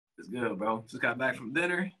It's good, bro. Just got back from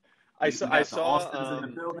dinner. I We, saw, we I got the saw, Austins in the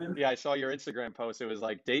building. yeah, I saw your Instagram post. It was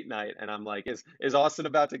like date night, and I'm like, is Austin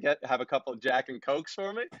about to have a couple of Jack and Cokes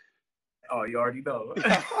for me? Oh, you already know.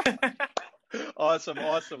 Awesome,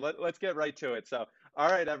 awesome. Let's get right to it. So,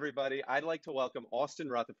 all right, everybody, I'd like to welcome Austin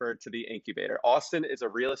Rutherford to the Incubator. Austin is a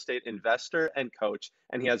real estate investor and coach,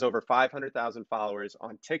 and he has over 500,000 followers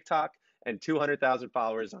on TikTok and 200,000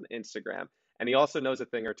 followers on Instagram. And he also knows a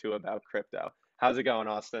thing or two about crypto. How's it going,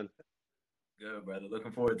 Austin? Good, brother.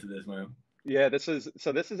 Looking forward to this, man. Yeah, this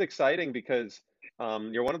is exciting because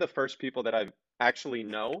you're one of the first people that I actually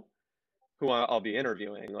know who I'll be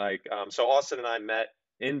interviewing. So Austin and I met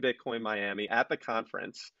in Bitcoin Miami at the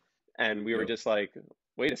conference, and we were Yep. just like,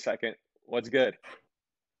 wait a second, what's good?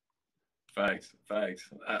 Facts. Facts.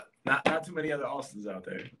 Not too many other Austins out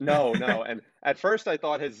there. No, no. And at first I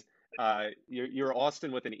thought you're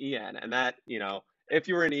Austin with an EN, and if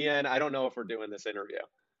you were an EN, I don't know if we're doing this interview.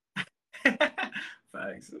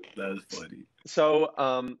 Facts. That is funny.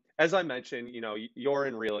 So, as I mentioned, you're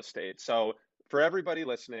in real estate. So, for everybody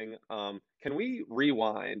listening, can we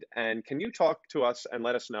rewind and can you talk to us and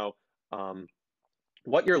let us know um,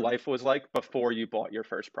 what your life was like before you bought your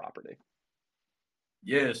first property?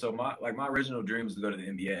 Yeah, so my original dream was to go to the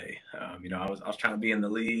NBA. I was trying to be in the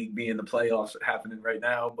league, be in the playoffs happening right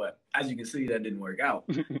now, but as you can see, that didn't work out.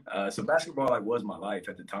 So basketball was my life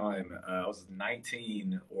at the time. I was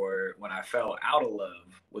 19, or when I fell out of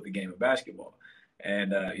love with the game of basketball,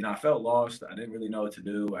 and I felt lost. I didn't really know what to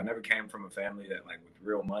do. I never came from a family that like with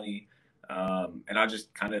real money. And I just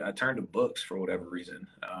I turned to books for whatever reason.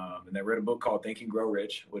 And I read a book called Think and Grow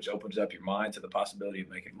Rich, which opens up your mind to the possibility of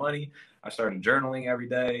making money. I started journaling every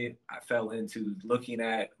day. I fell into looking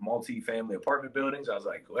at multi-family apartment buildings. I was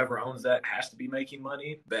like, whoever owns that has to be making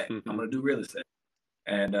money. Bet I'm Hmm. going to do real estate.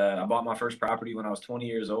 And I bought my first property when I was 20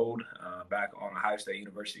 years old, back on Ohio State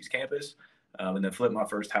University's campus, and then flipped my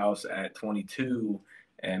first house at 22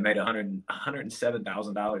 and made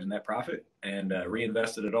 $107,000 in net profit, and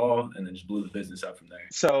reinvested it all, and then just blew the business up from there.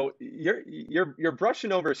 So you're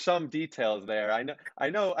brushing over some details there. I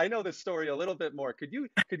know this story a little bit more. Could you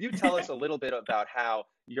tell us a little bit about how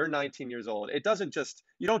you're 19 years old?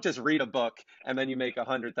 You don't just read a book and then you make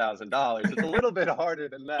 $100,000. It's a little bit harder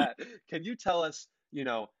than that. Can you tell us,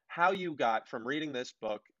 how you got from reading this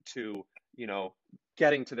book to, you know,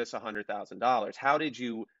 getting to this $100,000? How did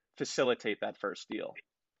you facilitate that first deal?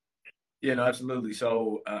 Yeah, no, absolutely.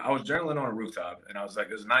 So I was journaling on a rooftop, and I was like,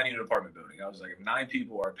 "There's a 9-unit apartment building." I was like, "If 9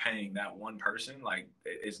 people are paying that one person, like,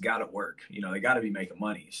 it's got to work. They got to be making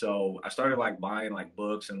money." So I started like buying like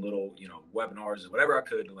books and little, webinars and whatever I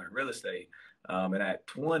could to learn real estate. And at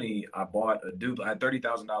 20, I bought a dude. I had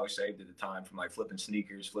 $30,000 saved at the time from like flipping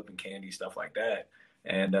sneakers, flipping candy, stuff like that.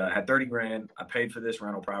 And I had 30 grand. I paid for this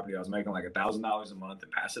rental property. I was making like $1,000 a month in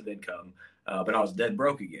passive income, but I was dead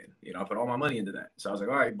broke again. I put all my money into that. So I was like,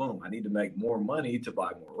 all right, boom, I need to make more money to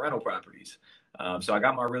buy more rental properties. So I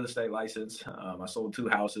got my real estate license. I sold 2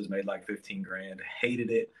 houses, made like 15 grand, hated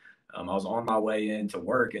it. I was on my way in to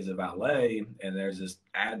work as a valet, and there's this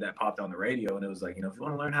ad that popped on the radio, and it was like, if you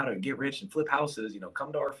want to learn how to get rich and flip houses,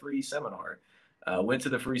 come to our free seminar. Went to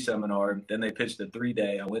the free seminar. Then they pitched the 3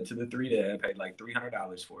 day. I went to the 3 day. I paid like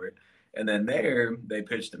 $300 for it. And then there they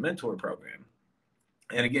pitched a mentor program.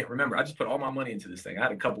 And again, remember, I just put all my money into this thing. I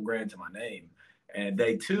had a couple grand to my name. And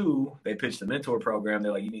day 2, they pitched the mentor program.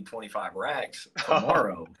 They're like, you need 25 racks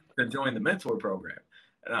tomorrow to join the mentor program.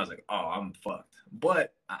 And I was like, oh, I'm fucked.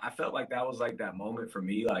 But I felt like that was like that moment for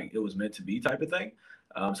me, like it was meant to be type of thing.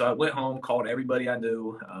 So I went home, called everybody I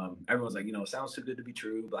knew. Everyone's like, it sounds too good to be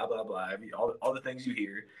true, blah, blah, blah, all the things you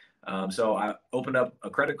hear. So I opened up a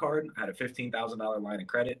credit card. I had a $15,000 line of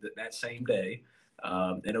credit that same day.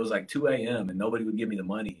 And it was like 2 a.m. and nobody would give me the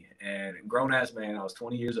money. And grown ass man, I was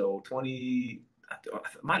 20 years old, 20, I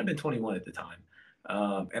might have been 21 at the time.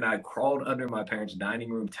 And I crawled under my parents'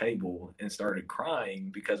 dining room table and started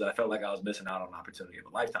crying because I felt like I was missing out on an opportunity of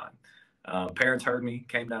a lifetime. Parents heard me,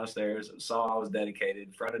 came downstairs, saw I was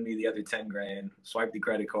dedicated, fronted me the other 10 grand, swiped the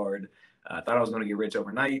credit card. I thought I was going to get rich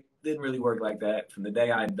overnight. Didn't really work like that. From the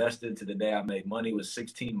day I invested to the day I made money was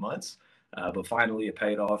 16 months. But finally it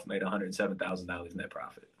paid off, made $107,000 net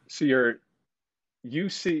profit. So you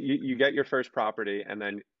get your first property and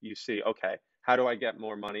then you see, okay, how do I get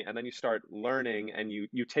more money? And then you start learning and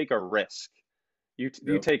you take a risk. You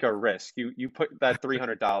Yep. take a risk. You put that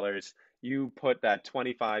 $300, you put that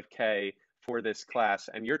 25K for this class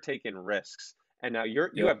and you're taking risks. And now you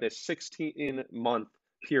Yep. have this 16-month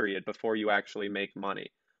period before you actually make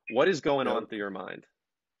money. What is going on Yep. through your mind?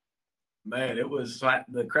 Man, it was so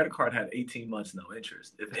the credit card had 18 months no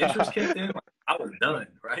interest. If interest kicked in, like, I was done,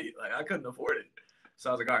 right? Like I couldn't afford it. So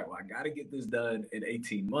I was like, all right, well, I got to get this done in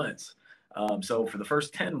 18 months. So for the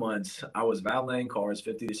first 10 months, I was valeting cars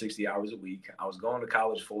 50 to 60 hours a week. I was going to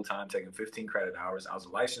college full time, taking 15 credit hours. I was a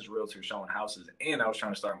licensed realtor showing houses, and I was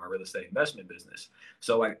trying to start my real estate investment business.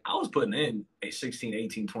 So like I was putting in a 16,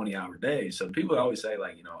 18, 20-hour day. So people always say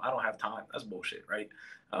like, I don't have time. That's bullshit, right?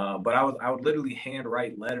 But I would literally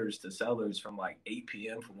handwrite letters to sellers from like 8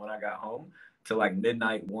 p.m. from when I got home to like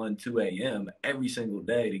midnight, 1, 2 a.m. every single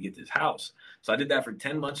day to get this house. So I did that for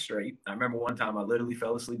 10 months straight. I remember one time I literally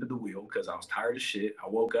fell asleep at the wheel because I was tired as shit. I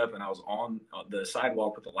woke up and I was on the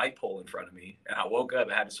sidewalk with the light pole in front of me. And I woke up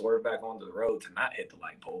and had to swerve back onto the road to not hit the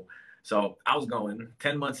light pole. So I was going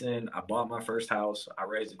 10 months in. I bought my first house. I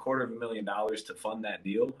raised $250,000 to fund that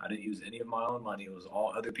deal. I didn't use any of my own money. It was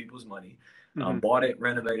all other people's money. Hmm. Bought it,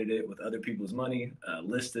 renovated it with other people's money,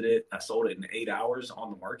 listed it. I sold it in 8 hours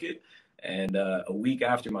on the market. And a week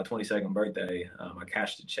after my 22nd birthday, I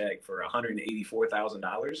cashed a check for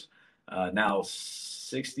 $184,000. Now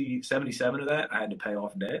 77 of that I had to pay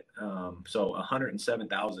off debt. So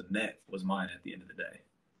 107,000 net was mine at the end of the day.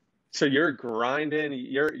 So you're grinding,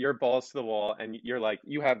 you're balls to the wall, and you're like,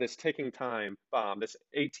 you have this ticking time bomb, this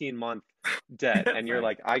 18-month debt, and you're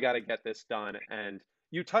Right. like, I got to get this done. And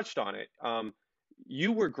you touched on it.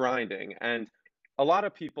 You were grinding, and a lot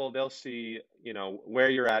of people, they'll see, where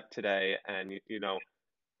you're at today, and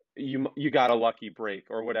you got a lucky break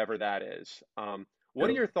or whatever that is. What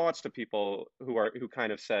are Yep. your thoughts to people who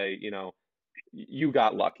kind of say, you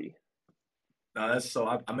got lucky? No, that's so.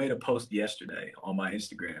 I made a post yesterday on my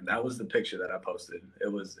Instagram. That was the picture that I posted. It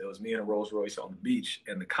was me in a Rolls Royce on the beach,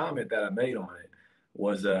 and the comment that I made on it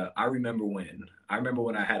was, I remember when. I remember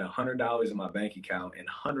when I had $100 in my bank account and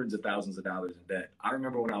hundreds of thousands of dollars in debt. I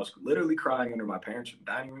remember when I was literally crying under my parents'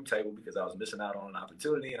 dining room table because I was missing out on an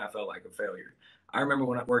opportunity and I felt like a failure. I remember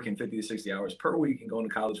when I working 50 to 60 hours per week and going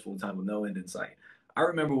to college full time with no end in sight. I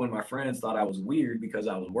remember when my friends thought I was weird because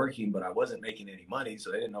I was working, but I wasn't making any money. So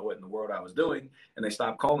they didn't know what in the world I was doing. And they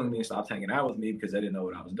stopped calling me and stopped hanging out with me because they didn't know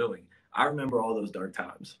what I was doing. I remember all those dark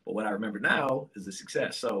times. But what I remember now is the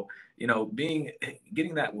success. So, getting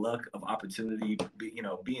that luck of opportunity,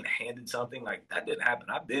 being handed something like that didn't happen.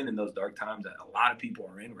 I've been in those dark times that a lot of people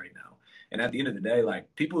are in right now. And at the end of the day,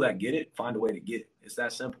 like people that get it find a way to get it. It's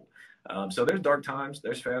that simple. So there's dark times,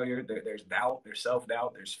 there's failure, there's doubt, there's self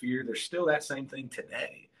doubt, there's fear. There's still that same thing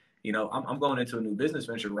today. I'm going into a new business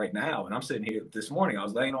venture right now, and I'm sitting here this morning. I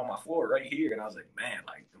was laying on my floor right here, and I was like, man,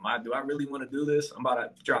 like, do I really want to do this? I'm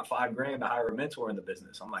about to drop $5,000 to hire a mentor in the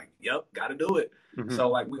business. I'm like, yep, got to do it. Hmm. So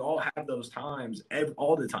like we all have those times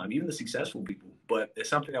all the time, even the successful people. But it's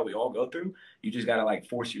something that we all go through. You just got to like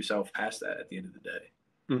force yourself past that at the end of the day.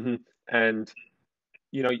 Hmm. And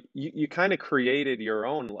you kind of created your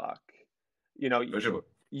own luck. You know, For sure.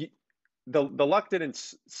 you, the luck didn't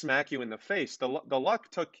smack you in the face. The luck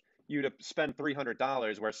took you to spend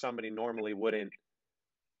 $300 where somebody normally wouldn't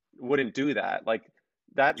do that. Like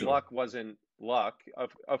that Sure. luck wasn't luck.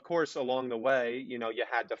 Of course, along the way, you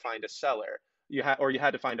had to find a seller. You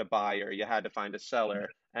had to find a buyer. You had to find a seller,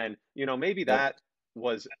 and maybe Yep. that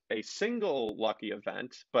was a single lucky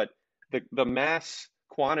event, but the mass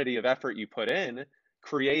quantity of effort you put in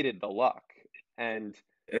created the luck, and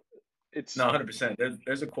No, it's 100%.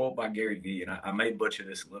 There's a quote by Gary Vee, and I may butcher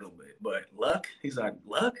this a little bit, but luck, he's like,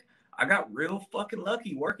 luck, I got real fucking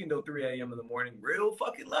lucky working till 3 a.m. in the morning, real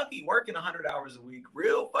fucking lucky working 100 hours a week,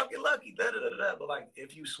 real fucking lucky, da da da da. But like,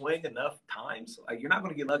 if you swing enough times, like, you're not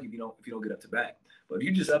gonna get lucky if you don't get up to bat. But if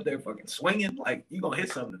you just up there fucking swinging, like, you're gonna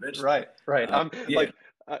hit something eventually. right, right. Yeah, Like,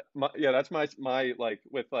 yeah, that's my like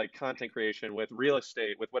with like content creation, with real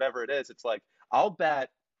estate, with whatever it is. It's like I'll bet,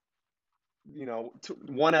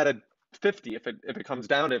 one out of 50 if it comes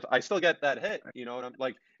down to, if I still get that hit, and I'm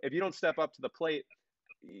like, if you don't step up to the plate,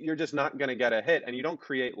 you're just not going to get a hit, and you don't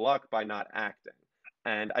create luck by not acting.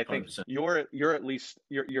 And I think 100%. you're at least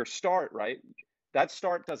your start, right? That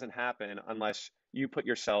start doesn't happen unless you put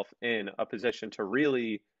yourself in a position to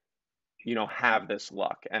really, have this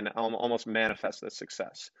luck and almost manifest this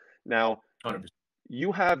success. Now, 100%.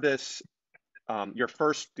 you have this, your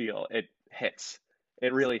first deal, it hits,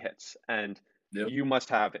 it really hits, and Yep. you must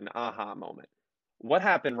have an aha moment. What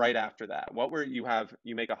happened right after that?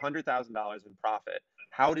 You make $100,000 in profit.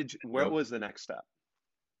 What Yep. was the next step?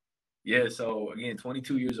 Yeah, so again,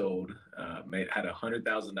 22 years old, had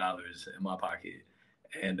 $100,000 in my pocket,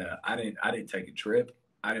 and I didn't take a trip.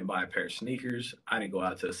 I didn't buy a pair of sneakers. I didn't go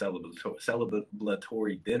out to a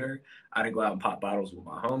celebratory dinner. I didn't go out and pop bottles with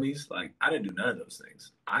my homies. Like I didn't do none of those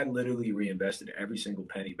things. I literally reinvested every single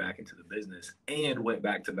penny back into the business and went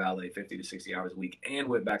back to valet 50 to 60 hours a week and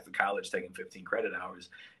went back to college taking 15 credit hours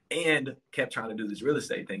and kept trying to do this real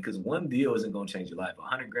estate thing because one deal isn't going to change your life.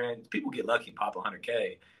 100 grand, people get lucky, pop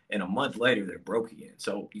 100K, and a month later they're broke again.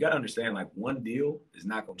 So you got to understand, like one deal is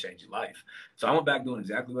not going to change your life. So I went back doing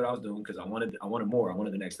exactly what I was doing because I wanted more. I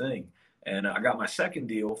wanted the next thing. And I got my second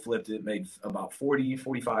deal, flipped it, made about 40,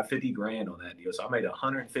 45, 50 grand on that deal. So I made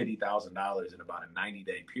 $150,000 in about a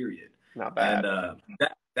 90-day period. Not bad. And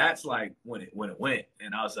that's like when it went.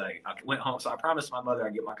 And I was like, I went home. So I promised my mother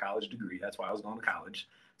I'd get my college degree. That's why I was going to college.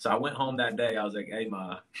 So I went home that day. I was like, hey,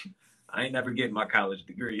 Ma, I ain't never getting my college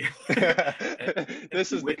degree.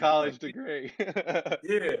 This is the college degree.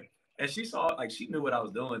 Yeah. And she saw, like, she knew what I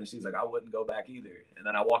was doing, and she's like, I wouldn't go back either. And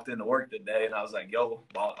then I walked into work that day, and I was like, yo,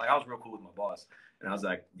 boss, like, I was real cool with my boss. And I was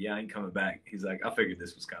like, yeah, I ain't coming back. He's like, I figured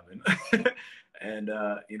this was coming. And,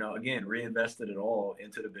 again, reinvested it all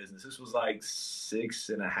into the business. This was like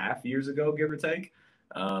 6.5 years ago, give or take.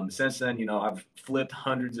 Since then, I've flipped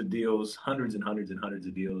hundreds of deals, hundreds and hundreds and hundreds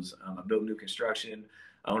of deals. I built new construction.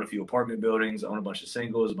 I own a few apartment buildings. I own a bunch of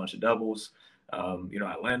singles, a bunch of doubles. I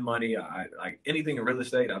lend money. I like anything in real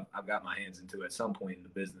estate. I've got my hands into at some point in the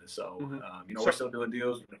business. So, we're still doing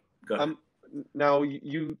deals. Go ahead. Now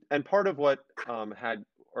and part of what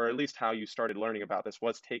or at least how you started learning about this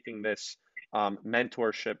was taking this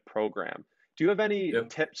mentorship program. Do you have any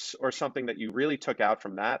tips or something that you really took out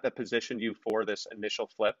from that positioned you for this initial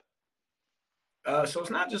flip? So it's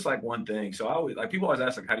not just like one thing. So people always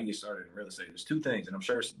ask, like, how do you get started in real estate? There's two things, and I'm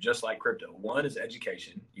sure it's just like crypto. One is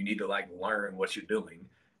education. You need to like learn what you're doing,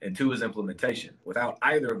 and two is implementation. Without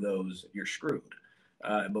either of those, you're screwed.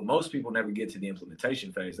 But most people never get to the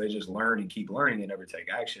implementation phase. They just learn and keep learning and never take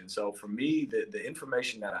action. So for me, the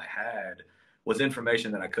information that I had was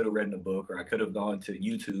information that I could have read in a book, or I could have gone to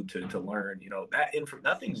YouTube to learn.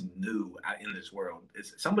 Nothing's new in this world.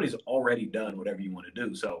 Somebody's already done whatever you want to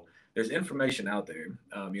do. So there's information out there.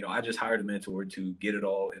 I just hired a mentor to get it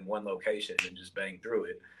all in one location and just bang through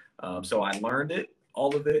it. So I learned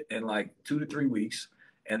all of it in like 2 to 3 weeks,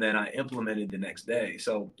 and then I implemented the next day.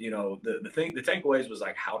 So, the takeaways was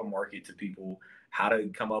like how to market to people, how to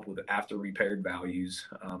come up with after repaired values,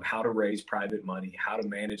 how to raise private money, how to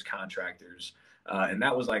manage contractors. And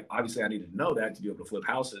that was like, obviously I needed to know that to be able to flip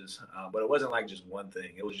houses. But it wasn't like just one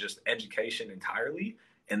thing. It was just education entirely.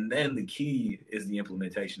 And then the key is the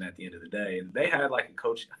implementation at the end of the day. And they had like I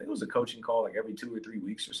think it was a coaching call like every 2 or 3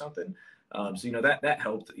 weeks or something. So, that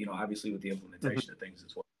helped, obviously with the implementation of things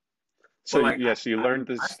as well. So so you learned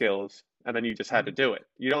the skills and then you just had to do it.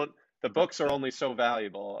 The books are only so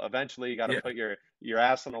valuable. Eventually you got to put your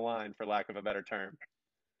ass on the line, for lack of a better term.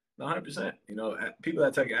 100%. People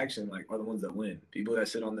that take action are the ones that win. People that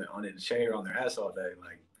sit on the chair on their ass all day,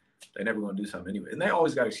 they're never going to do something anyway. And they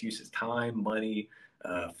always got excuses: time, money,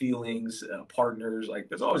 feelings, partners.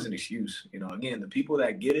 There's always an excuse. Again, the people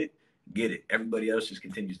that get it. Everybody else just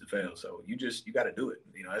continues to fail. So you got to do it.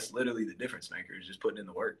 That's literally the difference maker, is just putting in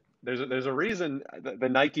the work. There's a reason the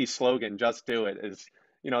Nike slogan, "Just do it," is,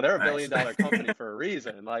 they're $1 billion company for a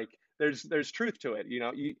reason. There's truth to it.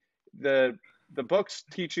 The books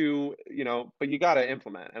teach you, but you got to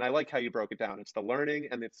implement. And I like how you broke it down. It's the learning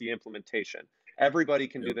and it's the implementation. Everybody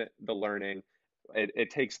can do the learning.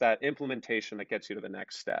 It takes that implementation that gets you to the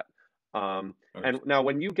next step. And now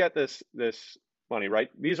when you get this money, right?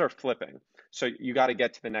 These are flipping. So you got to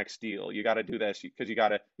get to the next deal. You got to do this because you got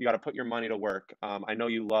to put your money to work. I know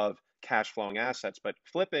you love cash flowing assets, but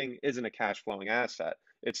flipping isn't a cash flowing asset.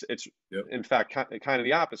 It's in fact kind of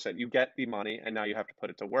the opposite. You get the money and now you have to put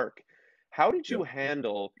it to work. How did you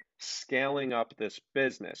handle scaling up this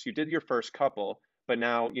business? You did your first couple, but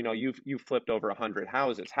now you've flipped over 100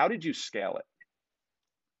 houses. How did you scale it?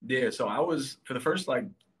 Yeah, so I was, for the first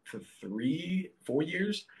for 3-4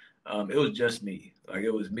 years, it was just me.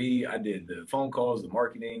 It was me. I did the phone calls, the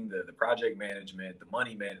marketing, the project management, the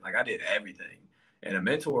money management. I did everything. And a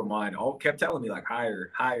mentor of mine kept telling me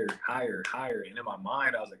hire, hire, hire, hire. And in my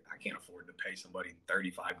mind, I was like, I can't afford to pay somebody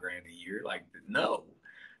 35 grand a year. No.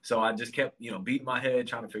 So I just kept, beating my head,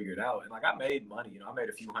 trying to figure it out. And I made money, I made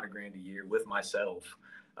a few $100 grand a year with myself.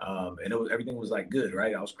 And everything was good,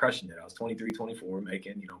 right? I was crushing it. I was 23, 24,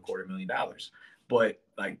 making, $250,000. But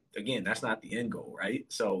again, that's not the end goal, right?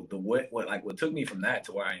 So what took me from that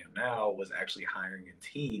to where I am now was actually hiring a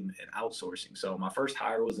team and outsourcing. So my first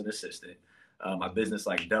hire was an assistant. My business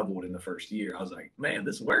doubled in the first year. I was like, man,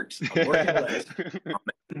 this works. I'm working less. I'm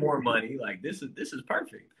making more money. This is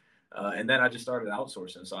perfect. And then I just started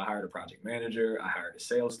outsourcing. So I hired a project manager, I hired a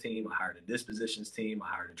sales team, I hired a dispositions team, I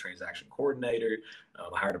hired a transaction coordinator,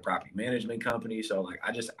 I hired a property management company. So like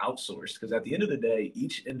I just outsourced because at the end of the day,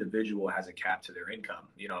 each individual has a cap to their income.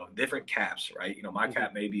 You know, different caps, right? You know, my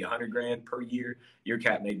cap may be 100 grand per year, your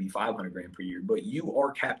cap may be 500 grand per year, but you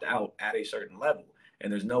are capped out at a certain level.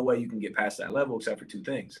 And there's no way you can get past that level except for two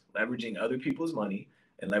things: leveraging other people's money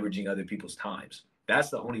and leveraging other people's times. That's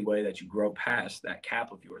the only way that you grow past that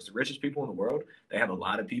cap of yours. The richest people in the world, they have a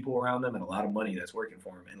lot of people around them and a lot of money that's working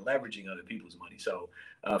for them and leveraging other people's money. So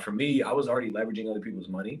for me, I was already leveraging other people's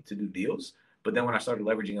money to do deals. But then when I started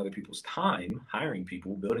leveraging other people's time, hiring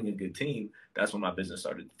people, building a good team, that's when my business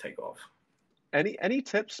started to take off. Any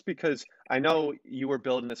tips? Because I know you were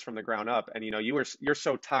building this from the ground up, and you're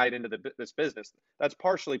so tied into this business. That's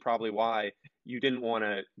partially probably why you didn't want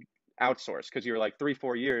to outsource, because you were like 3,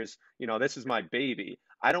 4 years. This is my baby.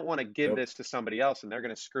 I don't want to give Yep. this to somebody else, and they're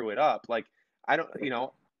going to screw it up. Like I don't.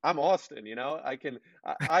 I'm Austin.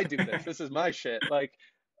 I do this. This is my shit. Like,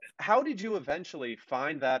 how did you eventually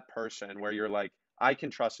find that person where you're like, I can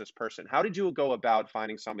trust this person? How did you go about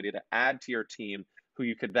finding somebody to add to your team who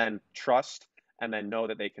you could then trust and then know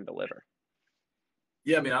that they can deliver?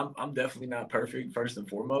 Yeah, I mean, I'm definitely not perfect first and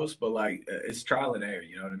foremost, but like it's trial and error.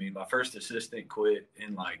 You know what I mean? My first assistant quit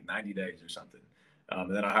in like 90 days or something.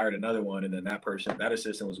 And then I hired another one, and then that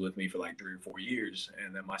assistant was with me for like 3 or 4 years.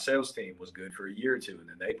 And then my sales team was good for a year or two, and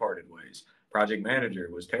then they parted ways. Project manager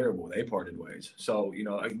was terrible. They parted ways. So, you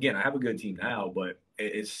know, again, I have a good team now, but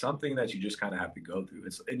it's something that you just kind of have to go through.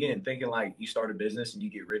 It's again, thinking like you start a business and you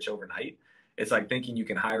get rich overnight. It's like thinking you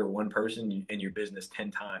can hire one person in your business 10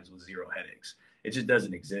 times with zero headaches. It just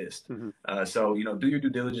doesn't exist. Hmm. So, you know, do your due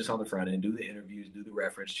diligence on the front end, do the interviews, do the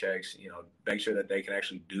reference checks, you know, make sure that they can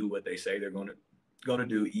actually do what they say they're going to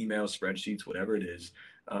do, emails, spreadsheets, whatever it is.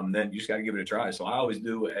 Then you just got to give it a try. So I always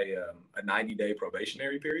do a 90-day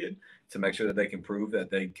probationary period to make sure that they can prove that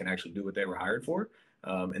they can actually do what they were hired for.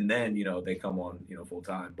 And then, you know, they come on, you know, full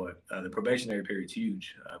time. But the probationary period is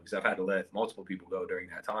huge because I've had to let multiple people go during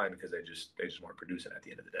that time because they just weren't producing at the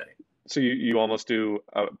end of the day. So you almost do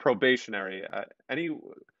probationary. Any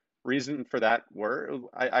reason for that word?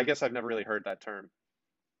 I guess I've never really heard that term.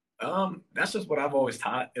 That's just what I've always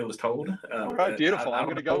taught. It was told. All right, beautiful. I I'm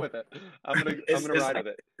don't gonna go know. with it. I'm gonna It's ride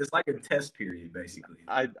like with it. a test period basically.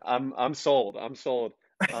 I'm sold. I'm sold.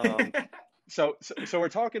 Um, so we're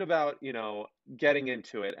talking about, getting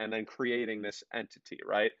into it and then creating this entity,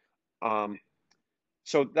 right? Um,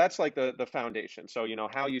 so that's like the foundation. So,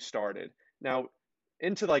 how you started. Now,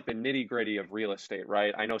 into like the nitty-gritty of real estate,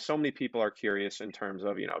 right? I know so many people are curious in terms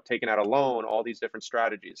of, taking out a loan, all these different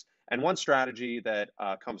strategies. And one strategy that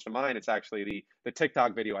comes to mind, it's actually the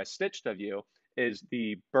TikTok video I stitched of you, is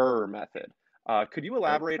the Burr method. Could you Yep.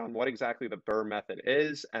 elaborate on what exactly the Burr method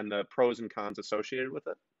is and the pros and cons associated with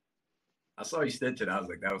I saw you stitch it. I was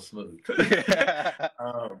like, that was smooth. it?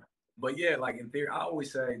 um, but yeah, like in theory, I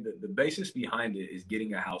always say that the basis behind it is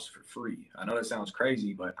getting a house for free. I know that sounds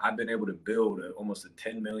crazy, but I've been able to build almost a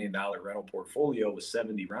 $10 million rental portfolio with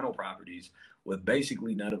 70 rental properties with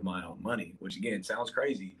basically none of my own money, which again sounds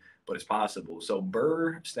crazy, but it's possible. So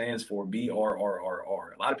BRRRR stands for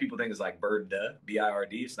BRRRR. A lot of people think it's like bird,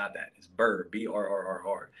 BIRD. It's not that. It's BRRRR,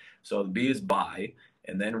 BRRRR. So the B is buy,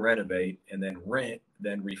 and then renovate, and then rent,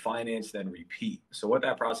 then refinance, then repeat. So what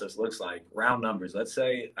that process looks like, round numbers. Let's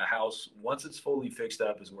say a house, once it's fully fixed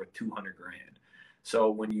up, is worth 200 grand. So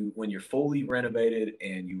when you're fully renovated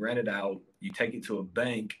and you rent it out, you take it to a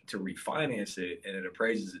bank to refinance it, and it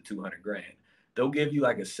appraises at 200 grand. They'll give you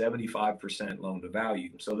like a 75% loan to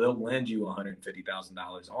value. So they'll lend you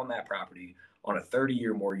 $150,000 on that property on a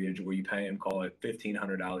 30-year mortgage where you pay them, call it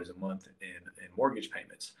 $1,500 a month in mortgage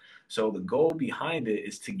payments. So the goal behind it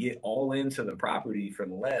is to get all into the property for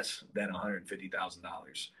less than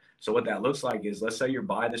 $150,000. So what that looks like is, let's say you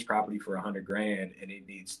buy this property for 100 grand and it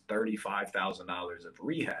needs $35,000 of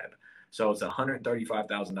rehab. So it's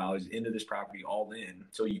 $135,000 into this property all in.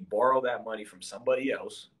 So you borrow that money from somebody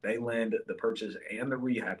else. They lend the purchase and the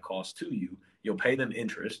rehab cost to you. You'll pay them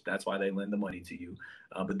interest. That's why they lend the money to you.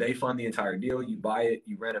 But they fund the entire deal. You buy it,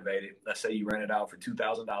 you renovate it. Let's say you rent it out for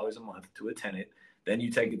 $2,000 a month to a tenant. Then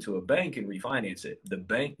you take it to a bank and refinance it. The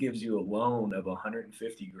bank gives you a loan of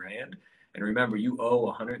 150 grand. And remember, you owe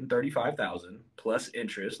 135,000 plus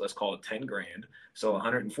interest, let's call it 10 grand. So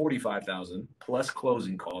 145,000 plus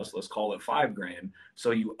closing costs, let's call it 5 grand.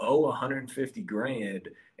 So you owe 150 grand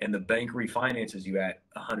and the bank refinances you at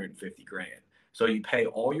 150 grand. So you pay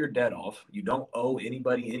all your debt off. You don't owe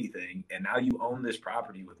anybody anything. And now you own this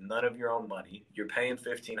property with none of your own money. You're paying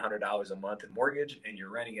 $1,500 a month in mortgage and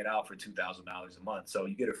you're renting it out for $2,000 a month. So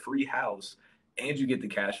you get a free house and you get the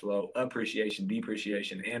cash flow, appreciation,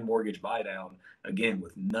 depreciation, and mortgage buy down, again,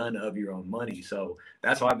 with none of your own money. So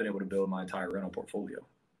that's how I've been able to build my entire rental portfolio.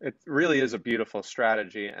 It really is a beautiful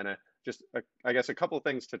strategy, and I guess a couple of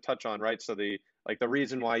things to touch on, right? So the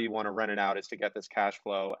reason why you want to rent it out is to get this cash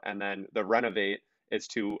flow, and then the renovate is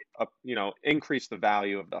to increase the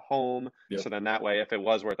value of the home. Yep. So then that way, if it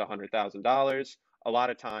was worth $100,000, a lot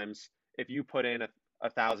of times if you put in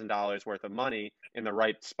 $1,000 worth of money in the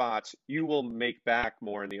right spots, you will make back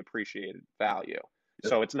more in the appreciated value. Yep.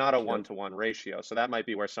 So it's not a Yep. one-to-one ratio. So that might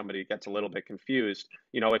be where somebody gets a little bit confused.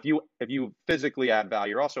 If you physically add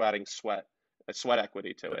value, you're also adding sweat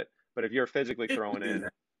equity to it. But if you're physically If you throwing do in,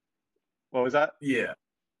 that, what was that? yeah.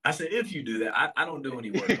 I said if you do that, I don't do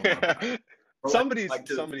any work on my property. Yeah. Or Somebody's like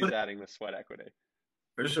to somebody's put adding the sweat equity.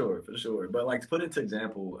 For sure, for sure. But like to put into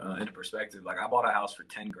example, into perspective, like I bought a house for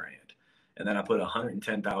 10 grand, and then I put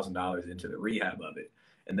 $110,000 into the rehab of it,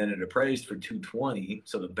 and then it appraised for 220.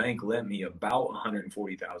 So the bank lent me about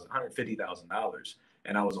 $150,000,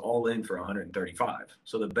 and I was all in for 135.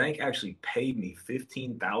 So the bank actually paid me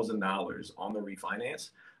 $15,000 on the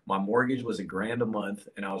refinance. My mortgage was a grand a month,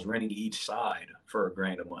 and I was renting each side for a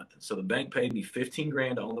grand a month. So the bank paid me 15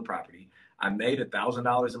 grand to own the property. I made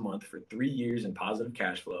 $1,000 a month for 3 years in positive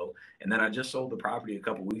cash flow, and then I just sold the property a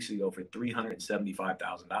couple weeks ago for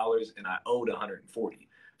 $375,000, and I owed 140.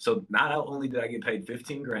 So not only did I get paid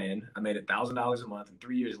 15 grand, I made $1,000 a month, and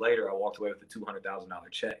 3 years later, I walked away with a $200,000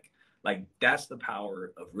 check. Like that's the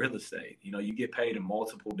power of real estate. You get paid in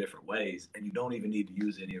multiple different ways, and you don't even need to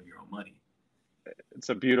use any of your own money. It's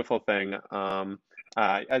a beautiful thing.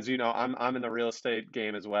 As you know, I'm in the real estate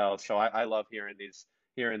game as well, so I love hearing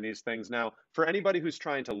these things. Now, for anybody who's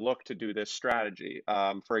trying to look to do this strategy,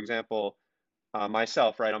 for example,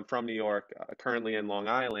 myself, right? I'm from New York, currently in Long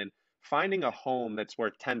Island. Finding a home that's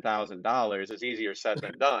worth $10,000 is easier said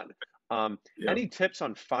than done. Yep. Any tips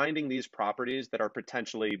on finding these properties that are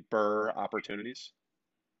potentially BRRRR opportunities?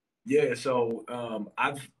 Yeah, so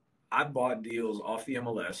I've bought deals off the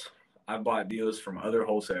MLS. I've bought deals from other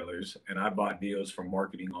wholesalers, and I bought deals from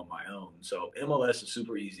marketing on my own. So MLS is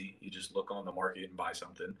super easy. You just look on the market and buy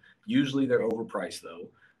something. Usually they're overpriced though.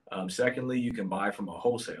 Secondly, you can buy from a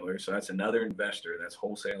wholesaler. So that's another investor that's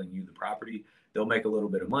wholesaling you the property. They'll make a little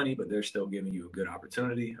bit of money, but they're still giving you a good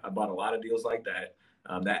opportunity. I bought a lot of deals like that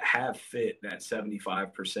that have fit that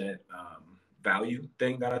 75% value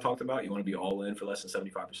thing that I talked about. You want to be all in for less than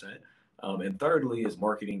 75%. And thirdly is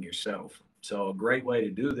marketing yourself. So a great way to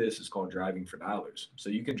do this is called driving for dollars. So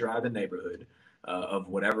you can drive a neighborhood of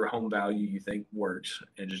whatever home value you think works,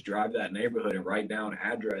 and just drive that neighborhood and write down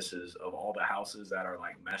addresses of all the houses that are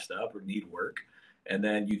like messed up or need work. And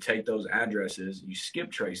then you take those addresses, you skip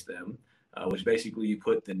trace them, which basically you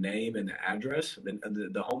put the name and the address,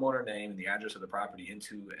 the homeowner name and the address of the property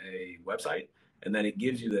into a website, and then it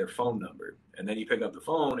gives you their phone number. And then you pick up the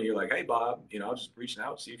phone and you're like, "Hey, Bob, I was just reaching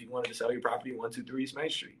out to see if you wanted to sell your property 123 East Main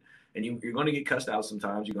Street." And you're going to get cussed out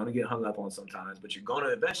sometimes. You're going to get hung up on sometimes, but you're going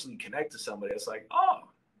to eventually connect to somebody that's like, "Oh,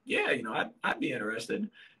 yeah, I'd be interested."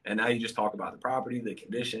 And now you just talk about the property, the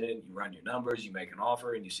condition, you run your numbers, you make an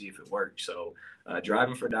offer, and you see if it works. So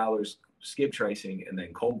driving for dollars, skip tracing, and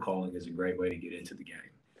then cold calling is a great way to get into the game.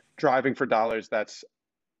 Driving for dollars, that's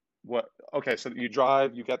what, okay, so you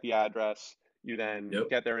drive, you get the address, you then Yep.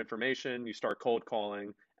 get their information, you start cold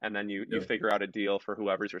calling, and then you Yep. figure out a deal for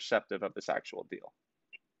whoever's receptive of this actual deal.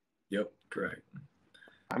 Yep. Correct.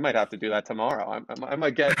 I might have to do that tomorrow. I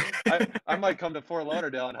might come to Fort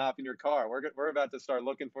Lauderdale and hop in your car. We're about to start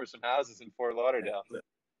looking for some houses in Fort Lauderdale.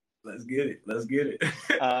 Let's get it. Let's get it.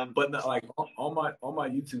 Um, But no, like on my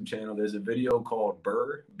YouTube channel, there's a video called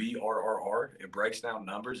Burr, BRRR. It breaks down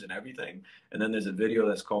numbers and everything. And then there's a video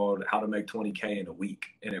that's called How to Make 20K in a Week,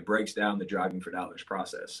 and it breaks down the driving for dollars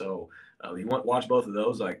process. So you want watch both of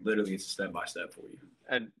those, like literally it's step by step for you.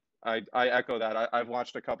 and I echo that. I've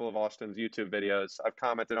watched a couple of Austin's YouTube videos. I've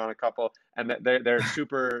commented on a couple, and they're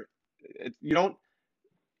super. You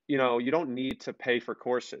don't need to pay for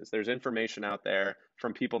courses. There's information out there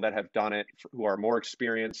from people that have done it who are more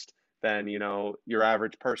experienced than, your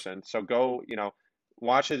average person. So go,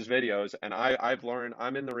 watch his videos. And I've learned,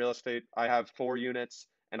 I'm in the real estate. I have 4 units,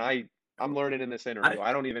 and I'm learning in this interview.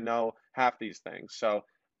 I, I don't even know half these things. So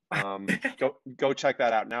go check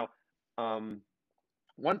that out. Now,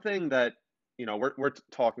 one thing that, we're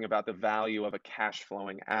talking about the value of a cash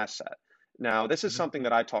flowing asset. Now, this is something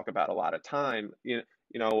that I talk about a lot of time. You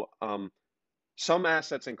know, some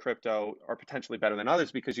assets in crypto are potentially better than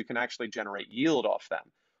others because you can actually generate yield off them.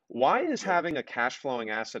 Why is yep. having a cash flowing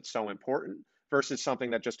asset so important versus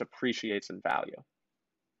something that just appreciates in value?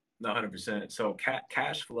 No, 100%. So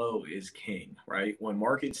cash flow is king, right? When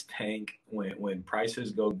markets tank, when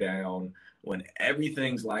prices go down, when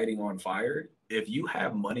everything's lighting on fire, if you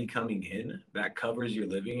have money coming in that covers your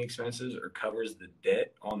living expenses or covers the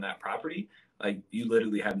debt on that property, like you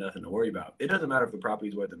literally have nothing to worry about. It doesn't matter if the property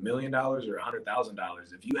is worth $1 million or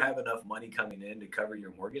 $100,000. If you have enough money coming in to cover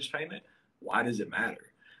your mortgage payment, why does it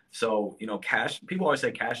matter? So, cash, people always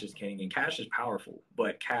say cash is king, and cash is powerful,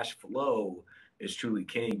 but cash flow is truly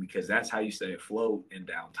king because that's how you stay afloat in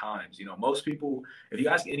down times. Most people, if you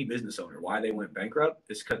ask any business owner why they went bankrupt,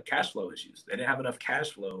 it's because cash flow issues. They didn't have enough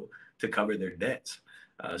cash flow to cover their debts.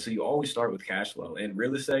 So you always start with cash flow, and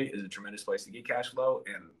real estate is a tremendous place to get cash flow.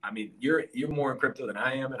 And I mean, you're more in crypto than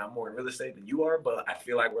I am, and I'm more in real estate than you are. But I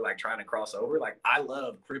feel like we're like trying to cross over. Like I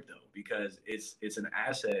love crypto because it's an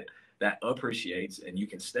asset that appreciates, and you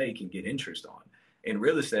can stake and get interest on. In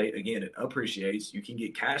real estate, again, it appreciates. You can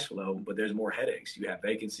get cash flow, but there's more headaches. You have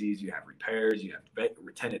vacancies, you have repairs, you have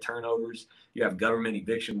tenant turnovers, you have government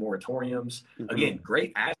eviction moratoriums. Mm-hmm. Again,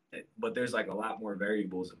 great asset, but there's like a lot more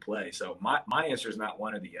variables in play. So my answer is not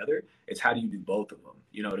one or the other. It's how do you do both of them?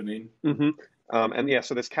 You know what I mean? Mm-hmm. And yeah,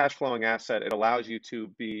 so this cash flowing asset, it allows you to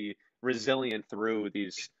be resilient through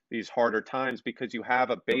these harder times because you have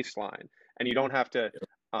a Yep. baseline, and you don't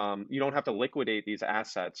have to liquidate these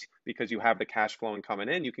assets because you have the cash flowing coming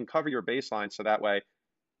in. You can cover your baseline so that way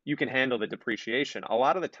you can handle the depreciation. A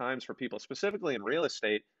lot of the times for people, specifically in real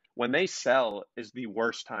estate, when they sell is the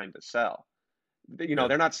worst time to sell. Yep.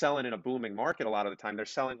 They're not selling in a booming market a lot of the time. They're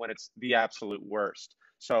selling when it's the absolute worst.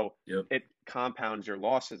 So Yep. it compounds your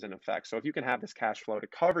losses in effect. So if you can have this cash flow to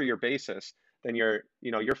cover your basis, then you're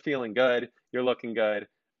feeling good, you're looking good.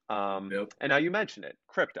 Yep. And now you mentioned it,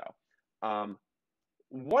 crypto. Um,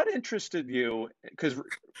 what interested you? Because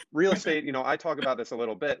real estate, I talk about this a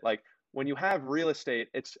little bit. Like when you have real estate,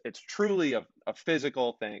 it's truly a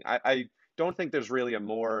physical thing. I don't think there's really a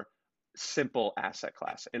more simple asset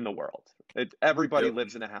class in the world. Everybody Yep.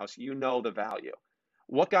 lives in a house. You know the value.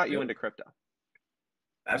 What got you Yep. into crypto?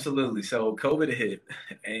 Absolutely. So COVID hit,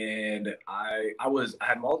 and I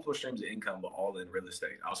had multiple streams of income, but all in real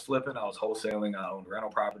estate. I was flipping, I was wholesaling, I owned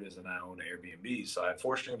rental properties, and I owned Airbnb. So I had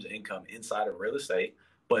four streams of income inside of real estate.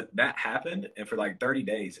 But that happened, and for like 30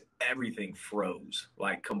 days, everything froze,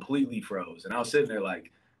 like completely froze. And I was sitting there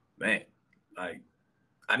like, man, like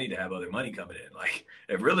I need to have other money coming in. Like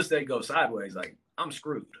if real estate goes sideways, like I'm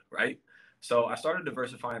screwed, right? So I started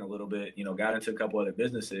diversifying a little bit, got into a couple other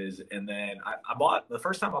businesses. And then I bought, the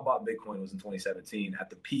first time I bought Bitcoin was in 2017 at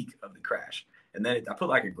the peak of the crash. And then I put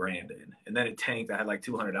like $1,000 in, and then it tanked. I had like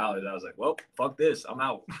 $200. I was like, well, fuck this, I'm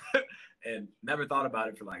out. And never thought about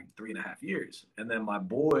it for like 3.5 years. And then my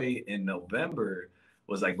boy in November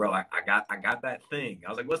was like, bro, I got that thing. I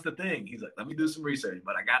was like, what's the thing? He's like, let me do some research,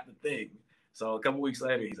 but I got the thing. So a couple weeks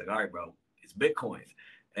later, he's like, all right, bro, it's Bitcoin.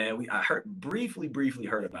 And I heard briefly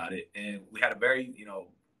heard about it, and we had a very,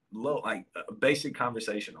 low, like a basic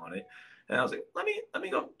conversation on it. And I was like, let me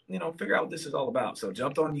go, figure out what this is all about. So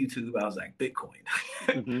jumped on YouTube. I was like,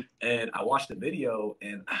 Bitcoin. Hmm. And I watched the video,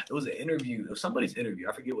 and it was an interview. It was somebody's interview.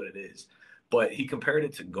 I forget what it is, but he compared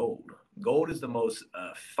it to gold. Gold is the most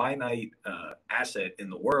finite asset in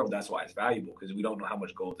the world. That's why it's valuable, because we don't know how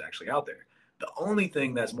much gold is actually out there. The only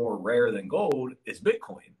thing that's more rare than gold is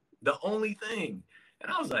Bitcoin. The only thing.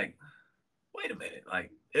 And I was like, wait a minute. Like,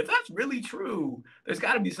 if that's really true, there's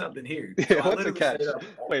got to be something here. So Yeah, I what's the literally stayed catch? up.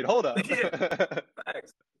 Wait, hold up. Yeah,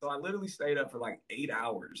 facts. So I literally stayed up for like 8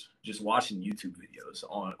 hours just watching YouTube videos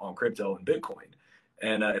on crypto and Bitcoin.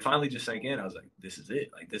 And it finally just sank in. I was like, this is it.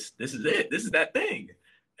 Like, this is it. This is that thing.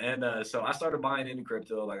 And so I started buying into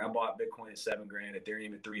crypto. Like I bought Bitcoin at 7 grand,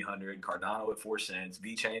 Ethereum at 300, Cardano at 4 cents,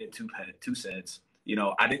 VeChain at 2 cents.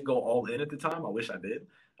 I didn't go all in at the time. I wish I did.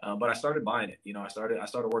 But I started buying it. I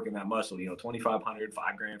started working that muscle. 2,500,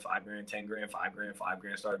 5 grand, 5 grand, 10 grand, 5 grand, 5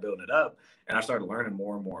 grand. Started building it up, and I started learning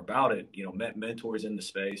more and more about it. Met mentors in the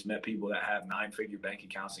space, met people that have 9-figure bank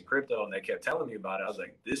accounts in crypto, and they kept telling me about it. I was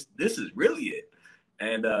like, this is really it.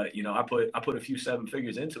 And I put a few 7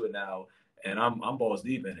 figures into it now, and I'm balls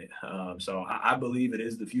deep in it. So I believe it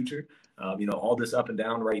is the future. All this up and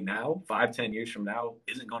down right now, 5, 10 years from now,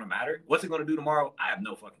 isn't going to matter. What's it going to do tomorrow? I have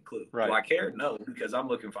no fucking clue. Do Right. I care? No, because I'm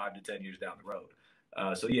looking 5 to 10 years down the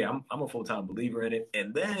road. So yeah, I'm a full-time believer in it.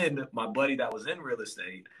 And then my buddy that was in real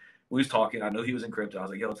estate, we was talking. I know he was in crypto. I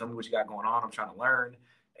was like, yo, tell me what you got going on. I'm trying to learn.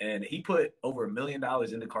 And he put over $1 million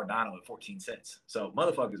into Cardano at 14 cents. So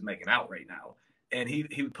motherfucker's making out right now. And he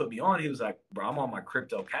would put me on. He was like, bro, I'm on my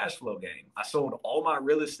crypto cash flow game. I sold all my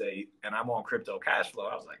real estate and I'm on crypto cash flow.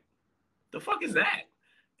 I was like, the fuck is that?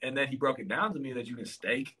 And then he broke it down to me that you can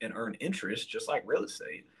stake and earn interest just like real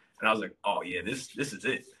estate. And I was like, oh yeah, this is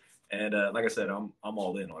it. And like I said, I'm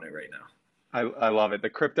all in on it right now. I love it. The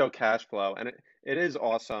crypto cash flow, and it is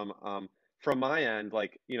awesome. From my end,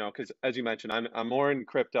 like, because as you mentioned, I'm more in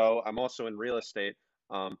crypto. I'm also in real estate.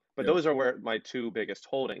 But Yep. those are where my two biggest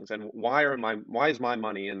holdings. And why is my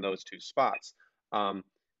money in those two spots? Um,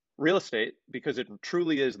 Real estate, because it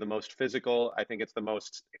truly is the most physical. I think it's the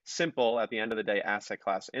most simple at the end of the day asset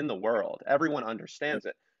class in the world. Everyone Yep. understands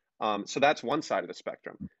it. So that's one side of the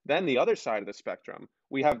spectrum. Then the other side of the spectrum,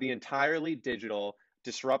 we have the entirely digital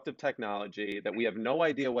disruptive technology that we have no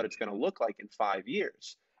idea what it's going to look like in 5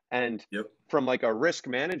 years. And Yep. from like a risk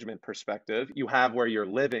management perspective, you have where you're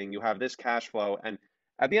living, you have this cash flow, and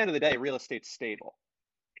at the end of the day, real estate's stable.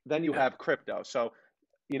 Then you Yep. have crypto. So,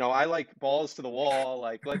 I like balls to the wall,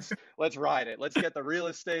 like let's ride it. Let's get the real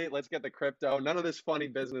estate, let's get the crypto. None of this funny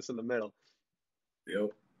business in the middle. Yep. No,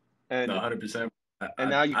 And 100%. and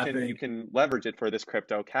now you I can you think. can leverage it for this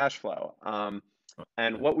crypto cash flow.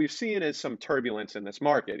 And what we've seen is some turbulence in this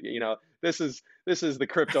market. This is the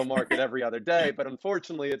crypto market every other day, but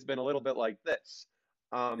unfortunately, it's been a little bit like this.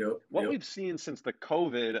 Yep. What Yep. we've seen since the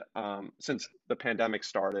pandemic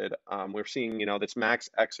started, we're seeing, this max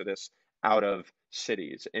exodus out of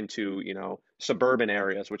cities into, suburban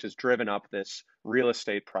areas, which has driven up this real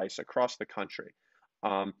estate price across the country.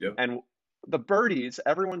 Yep. And the birdies,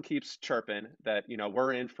 everyone keeps chirping that,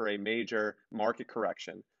 we're in for a major market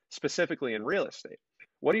correction, specifically in real estate.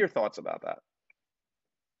 What are your thoughts about that?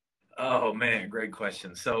 Oh man, great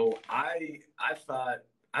question. So I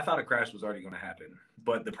thought a crash was already going to happen,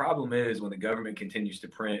 but the problem is when the government continues to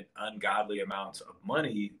print ungodly amounts of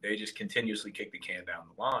money, they just continuously kick the can down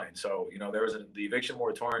the line. So the eviction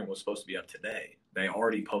moratorium was supposed to be up today. They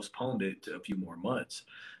already postponed it to a few more months.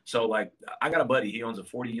 So like I got a buddy, he owns a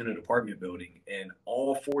 40-unit apartment building, and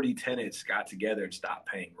all 40 tenants got together and stopped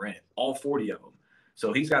paying rent. All 40 of them.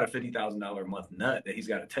 So he's got a $50,000 a month nut that he's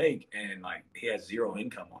got to take, and like he has zero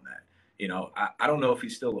income on that. I don't know if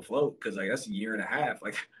he's still afloat because like that's a year and a half.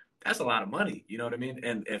 Like that's a lot of money. You know what I mean?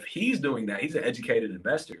 And if he's doing that, he's an educated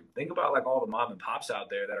investor. Think about like all the mom and pops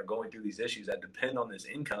out there that are going through these issues that depend on this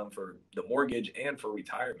income for the mortgage and for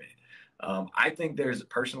retirement. I think there's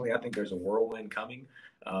a whirlwind coming.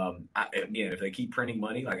 Again, if they keep printing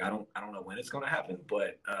money, like I don't know when it's going to happen,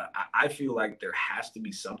 but I feel like there has to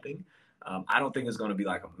be something. I don't think it's going to be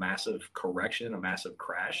like a massive correction, a massive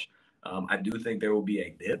crash. I do think there will be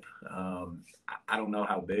a dip. I don't know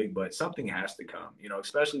how big, but something has to come.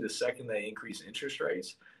 Especially the second they increase interest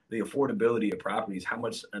rates, the affordability of properties, how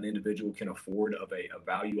much an individual can afford of a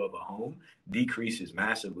value of a home decreases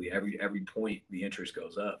massively every point the interest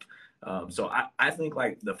goes up. So I think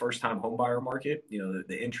like the first time home buyer market,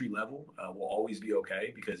 the entry level will always be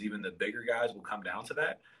okay because even the bigger guys will come down to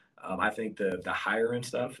that. I think the higher end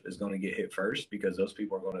stuff is going to get hit first because those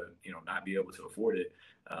people are going to not be able to afford it.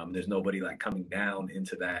 There's nobody like coming down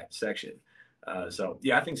into that section. So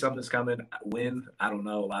yeah, I think something's coming. When I don't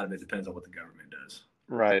know. A lot of it depends on what the government does.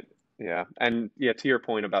 Right. Yeah. And yeah, to your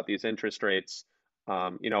point about these interest rates,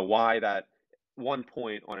 why that 1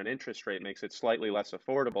 point on an interest rate makes it slightly less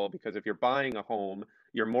affordable because if you're buying a home,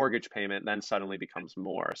 your mortgage payment then suddenly becomes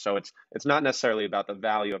more. So it's not necessarily about the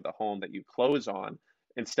value of the home that you close on.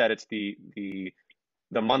 Instead, it's the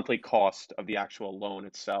monthly cost of the actual loan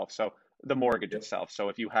itself. So the mortgage Yep. itself. So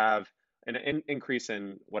if you have an increase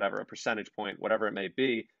in whatever, a percentage point, whatever it may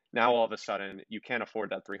be, now all of a sudden you can't afford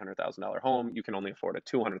that $300,000 home. You can only afford a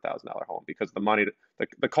 $200,000 home because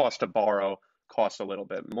the cost to borrow costs a little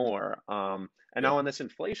bit more. And Yep. now on this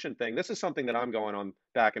inflation thing, this is something that I'm going on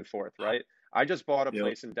back and forth, right? I just bought a Yep.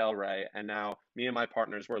 place in Delray, and now me and my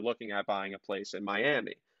partners were looking at buying a place in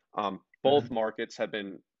Miami. Both Hmm. markets have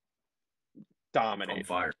been On dominating,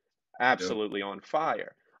 fire. Yep. absolutely on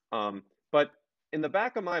fire. But in the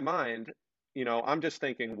back of my mind, I'm just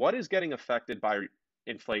thinking, what is getting affected by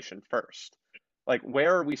inflation first? Like,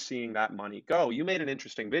 where are we seeing that money go? You made an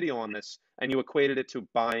interesting video on this and you equated it to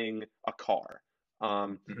buying a car.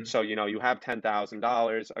 Hmm. So, you have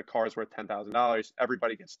 $10,000, a car's worth $10,000,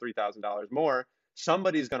 everybody gets $3,000 more.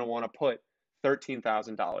 Somebody's going to want to put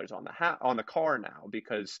 $13,000 on on the car now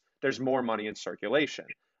because there's more money in circulation.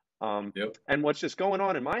 Um, Yep. and what's just going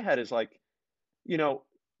on in my head is like, you know,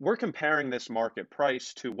 we're comparing this market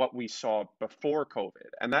price to what we saw before COVID.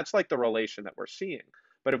 And that's like the relation that we're seeing.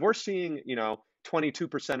 But if we're seeing,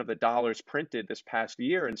 22% of the dollars printed this past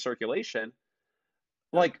year in circulation,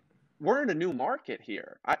 Yep. like we're in a new market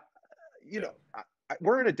here. You know, Yep.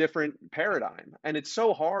 we're in a different paradigm. And it's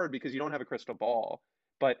so hard because you don't have a crystal ball,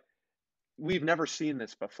 but we've never seen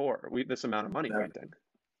this before. This amount of money Never. printing.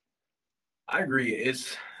 I agree.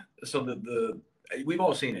 It's so the we've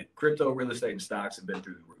all seen it. Crypto, real estate, and stocks have been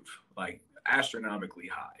through the roof, like astronomically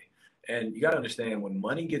high. And you got to understand when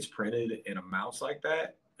money gets printed in amounts like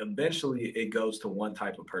that, eventually it goes to one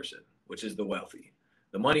type of person, which is the wealthy.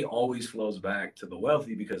 The money always flows back to the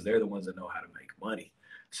wealthy because they're the ones that know how to make money.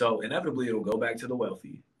 So inevitably it'll go back to the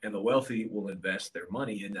wealthy, and the wealthy will invest their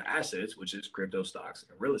money into assets, which is crypto stocks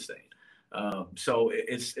and real estate. So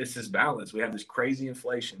it's this balance. We have this crazy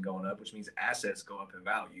inflation going up, which means assets go up in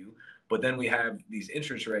value. But then we have these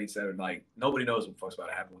interest rates that are like nobody knows what the fuck's about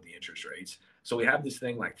to happen with the interest rates. So we have this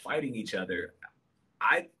thing like fighting each other.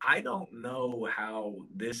 I don't know how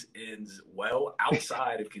this ends well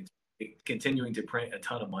outside of continuing to print a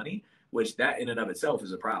ton of money, which that in and of itself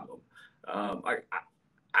is a problem.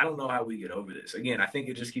 I don't know how we get over this. Again, I think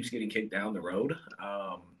it just keeps getting kicked down the road.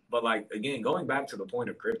 But like again, going back to the point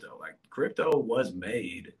of crypto, like crypto was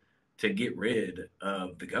made to get rid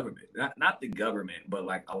of the government, not the government, but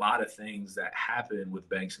like a lot of things that happen with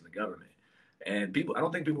banks and the government. And people, I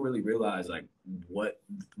don't think people really realize like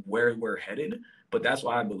where we're headed. But that's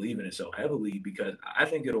why I believe in it so heavily because I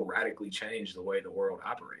think it'll radically change the way the world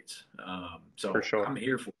operates. For So sure. I'm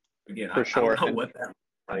here for it. Again. For I don't sure. know what that looks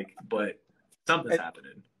like, but something's And,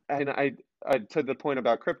 happening. and I to the point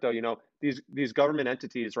about crypto, these government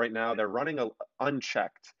entities right now, they're running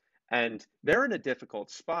unchecked, and they're in a difficult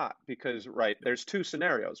spot because, right, there's two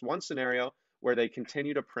scenarios. One scenario where they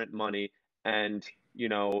continue to print money and, you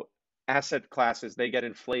know, asset classes, they get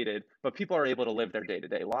inflated, but people are able to live their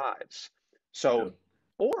day-to-day lives. Yeah. So,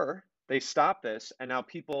 or they stop this and now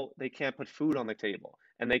people, they can't put food on the table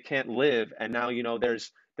and they can't live, and now,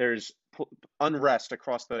 there's unrest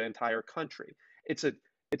across the entire country. It's a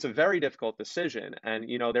it's a very difficult decision, and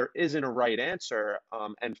there isn't a right answer.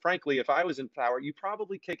 And frankly, if I was in power, you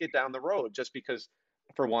probably kick it down the road, just because,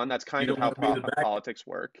 for one, that's You kind of don't how want to be the back. politics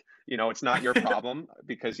work. It's not your problem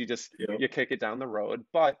because Yeah. you kick it down the road.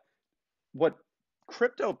 But what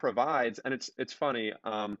crypto provides, and it's funny.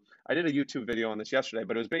 I did a YouTube video on this yesterday,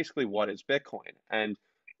 but it was basically what is Bitcoin, and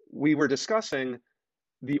we were discussing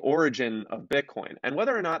the origin of Bitcoin and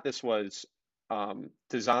whether or not this was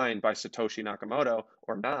designed by Satoshi Nakamoto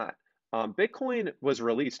or not. Bitcoin was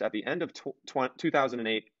released at the end of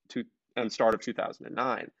 2008 and start of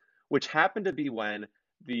 2009, which happened to be when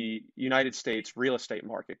the United States real estate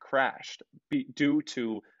market crashed due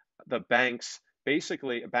to the banks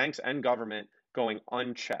and government going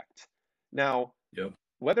unchecked. Now, Yep.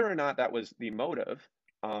 whether or not that was the motive,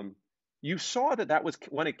 you saw that was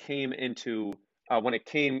when it came into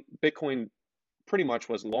Bitcoin pretty much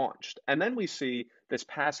was launched. And then we see this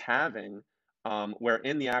past halving, where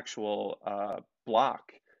in the actual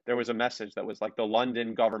block, there was a message that was like the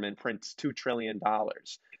London government prints $2 trillion.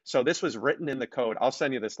 So this was written in the code. I'll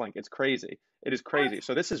send you this link. It's crazy. It is What? crazy.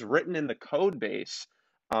 So this is written in the code base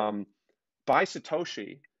um, by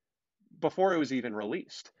Satoshi before it was even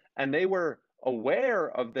released. And they were aware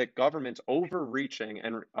of the government's overreaching,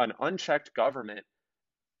 and an unchecked government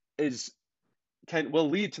is can will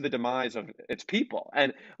lead to the demise of its people.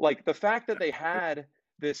 And like the fact that they had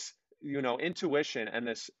this, intuition, and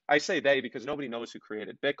this, I say they because nobody knows who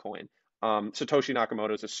created Bitcoin. Satoshi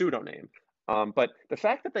Nakamoto is a pseudonym. But the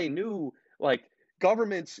fact that they knew, like,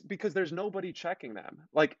 governments, because there's nobody checking them.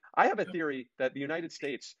 Like, I have a theory that the United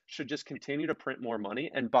States should just continue to print more money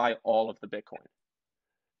and buy all of the Bitcoin.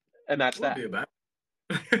 And that's Would that. be about.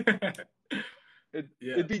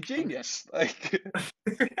 Yeah. It'd be I mean, genius. Like,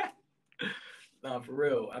 no, for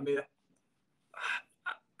real. I mean,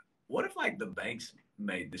 what if like the banks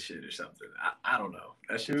made the shit or something? I don't know.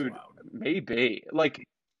 That shit's dude, wild. maybe. Like,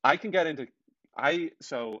 I can get into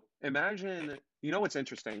so imagine, what's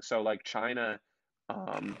interesting? So like China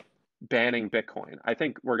um banning Bitcoin. I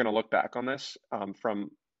think we're gonna look back on this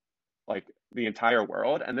from like the entire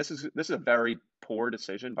world, and this is a very poor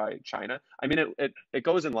decision by China. I mean, it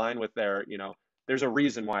goes in line with their, there's a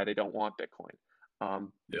reason why they don't want Bitcoin.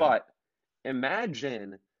 Yeah. But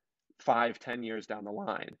imagine 5, 10 years down the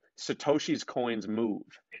line, Satoshi's coins move,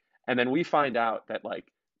 and then we find out that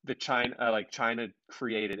China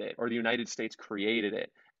created it, or the United States created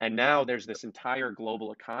it, and now there's this entire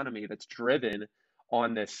global economy that's driven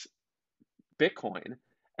on this Bitcoin,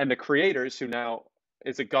 and the creators, who now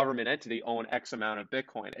is a government entity, own X amount of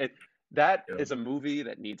Bitcoin. That Yeah. is a movie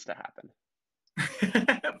that needs to happen.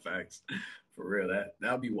 Facts. For real. That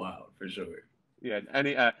would be wild for sure. Yeah.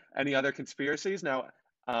 Any other conspiracies? Now,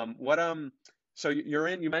 what so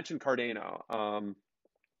you mentioned Cardano.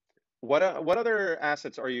 What other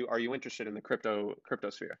assets are you interested in the crypto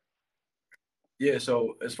sphere? Yeah,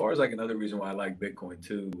 so as far as like another reason why I like Bitcoin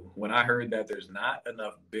too, when I heard that there's not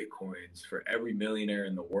enough Bitcoins for every millionaire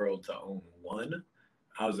in the world to own one,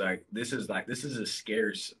 I was like, this is as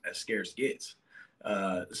scarce gets.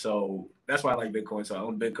 So that's why I like Bitcoin. So I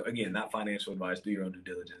own Bitcoin. Again, not financial advice. Do your own due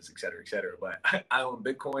diligence, et cetera, et cetera. But I own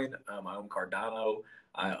Bitcoin. I own Cardano.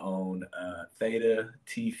 I own Theta,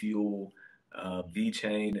 T Fuel,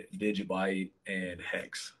 VeChain, Digibyte, and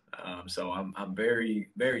Hex. So I'm very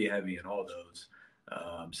very heavy in all those.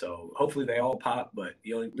 So hopefully they all pop, but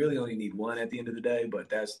you only need one at the end of the day. But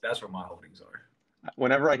that's where my holdings are.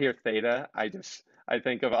 Whenever I hear theta, I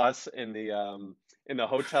think of us in the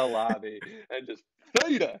hotel lobby and just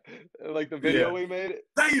theta, like the video Yeah, we made.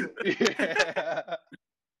 Theta. Yeah.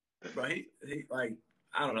 But he like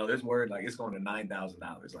I don't know. This word like it's going to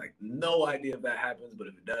 $9,000. Like no idea if that happens, but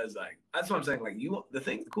if it does, like that's what I'm saying. Like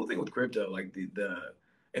the cool thing with crypto, like the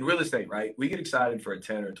in real estate, right? We get excited for a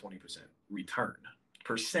 10 or 20% return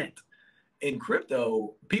percent. In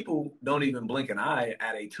crypto, people don't even blink an eye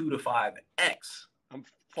at a 2 to 5x. I'm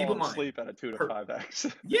Keep in falling mind, asleep at a 2 to per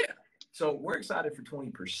 5x. yeah. So we're excited for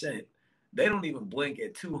 20%. They don't even blink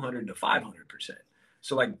at 200 to 500%.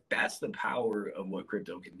 So like that's the power of what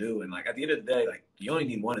crypto can do. And like at the end of the day, like you only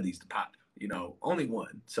need one of these to pop. Only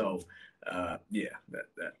one. So yeah,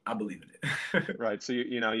 that I believe in it. Right. So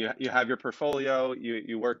you have your portfolio,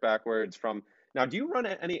 you work backwards from now. Do you run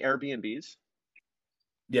any Airbnbs?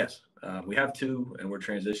 Yes, we have two, and we're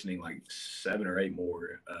transitioning like 7 or 8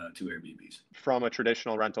 more to Airbnbs. From a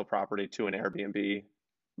traditional rental property to an Airbnb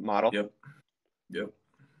model? Yep, yep.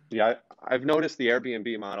 Yeah, I've noticed the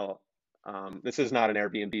Airbnb model. This is not an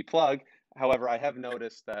Airbnb plug. However, I have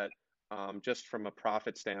noticed that just from a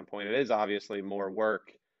profit standpoint, it is obviously more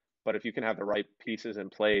work, but if you can have the right pieces in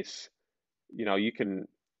place, you can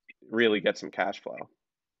really get some cash flow.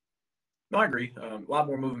 No, I agree. A lot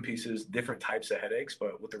more moving pieces, different types of headaches,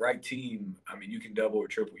 but with the right team, I mean, you can double or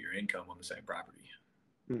triple your income on the same property.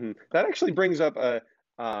 That actually brings up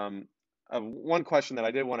um, a one question that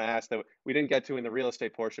I did want to ask that we didn't get to in the real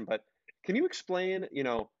estate portion, but can you explain,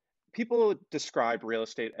 people describe real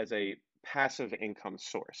estate as a passive income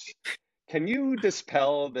source. Can you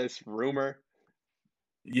dispel this rumor?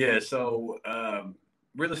 Yeah, so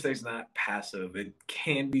real estate's not passive. It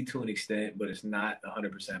can be to an extent, but it's not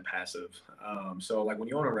 100% passive. So, like when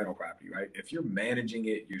you own a rental property, right? If you're managing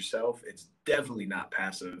it yourself, it's definitely not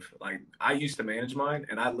passive. Like I used to manage mine,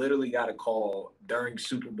 and I literally got a call during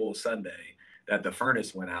Super Bowl Sunday that the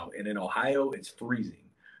furnace went out, and in Ohio, it's freezing.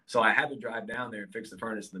 So I had to drive down there and fix the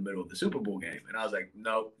furnace in the middle of the Super Bowl game. And I was like,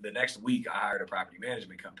 no. The next week, I hired a property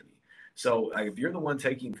management company. So like, if you're the one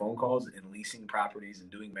taking phone calls and leasing properties and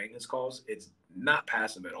doing maintenance calls, it's not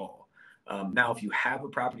passive at all. Now, if you have a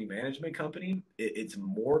property management company, it's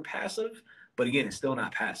more passive, but again, it's still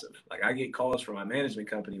not passive. Like I get calls from my management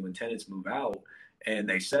company when tenants move out and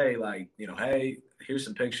they say like, hey, here's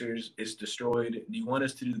some pictures. It's destroyed. Do you want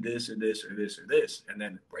us to do this or this or this or this? And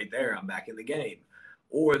then right there, I'm back in the game.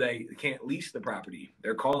 Or they can't lease the property.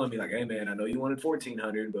 They're calling me like, hey man, I know you wanted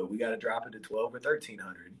 1,400, but we got to drop it to 12 or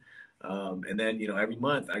 1,300. And then, every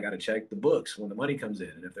month I got to check the books when the money comes in.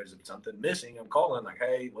 And if there's something missing, I'm calling like,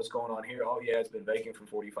 hey, what's going on here? Oh, yeah, it's been vacant for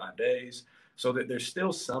 45 days. So that there's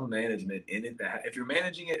still some management in it that if you're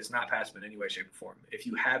managing it, it's not passive in any way, shape, or form. If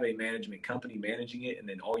you have a management company managing it and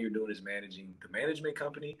then all you're doing is managing the management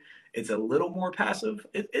company, it's a little more passive.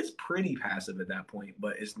 It's pretty passive at that point,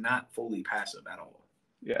 but it's not fully passive at all.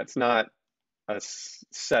 Yeah, it's not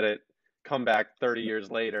set it, come back 30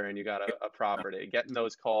 years later and you got a property. Getting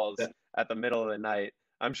those calls That, at the middle of the night.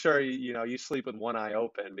 I'm sure you sleep with one eye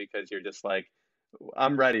open because you're just like,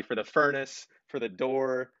 I'm ready for the furnace, for the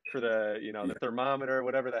door, for the yeah, thermometer,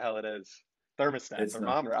 whatever the hell it is. Thermostat, it's not.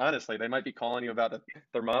 thermometer. Honestly, they might be calling you about the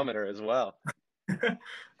thermometer as well.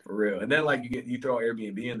 For real. And then like you throw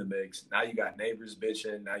Airbnb in the mix. Now you got neighbors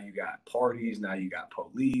bitching. Now you got parties. Now you got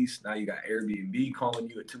police. Now you got Airbnb calling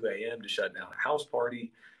you at 2 a.m. to shut down a house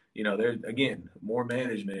party. There's again more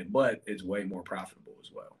management, but it's way more profitable as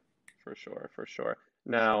well. For sure, for sure.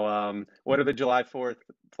 Now, what are the July 4th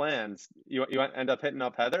plans? You end up hitting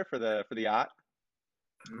up Heather for the yacht?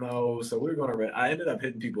 No, so we were going to rent. I ended up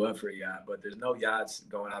hitting people up for a yacht, but there's no yachts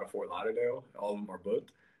going out of Fort Lauderdale. All of them are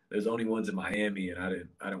booked. There's only ones in Miami, and I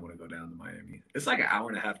didn't want to go down to Miami. It's like an hour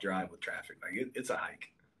and a half drive with traffic. Like it's a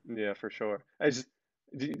hike. Yeah, for sure. Are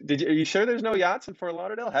you sure there's no yachts in Fort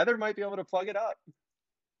Lauderdale? Heather might be able to plug it up.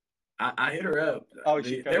 I hit her up. Oh,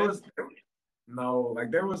 she There couldn't? was no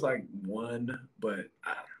like there was like one, but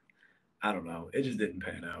I don't know. It just didn't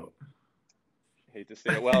pan out. Hate to see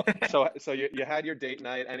it. Well, so you had your date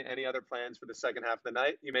night. Any other plans for the second half of the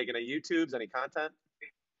night? You making a YouTubes? Any content?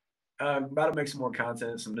 About to make some more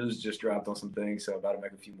content. Some news just dropped on some things, so about to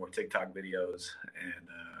make a few more TikTok videos, and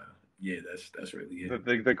yeah, that's really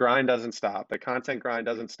it. The grind doesn't stop. The content grind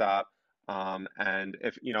doesn't stop. And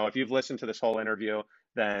if you've listened to this whole interview,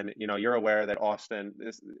 then you're aware that Austin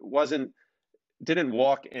didn't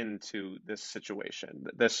walk into this situation.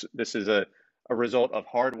 This is a result of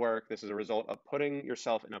hard work. This is a result of putting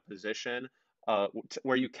yourself in a position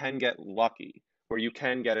where you can get lucky, where you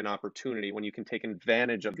can get an opportunity, when you can take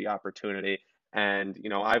advantage of the opportunity. And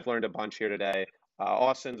I've learned a bunch here today.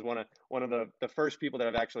 Austin's one of the first people that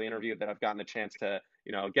I've actually interviewed that I've gotten a chance to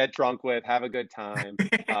get drunk with, have a good time.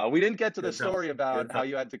 We didn't get to the Good time. story about Good how time.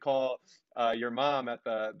 you had to call your mom at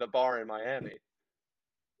the bar in Miami.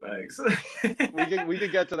 Thanks. We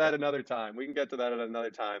could get to that another time. We can get to that at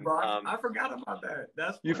another time. Bro, I forgot about that.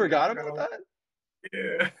 That's You funny. I forgot forgot about about that? that.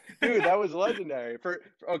 Dude, Yeah. that was legendary.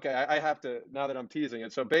 Okay, I have to, now that I'm teasing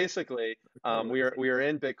it. So basically, we were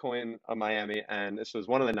in Bitcoin, Miami, and this was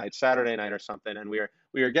one of the nights, Saturday night or something, and we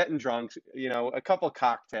were getting drunk, a couple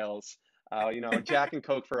cocktails, Jack and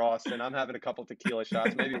Coke for Austin. I'm having a couple tequila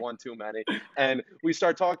shots, maybe one too many, and we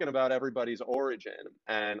start talking about everybody's origin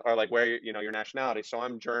and or like where your nationality. So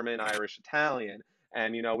I'm German, Irish, Italian.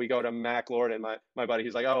 And we go to Mac Lord and my buddy,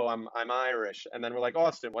 he's like, oh, I'm Irish. And then we're like,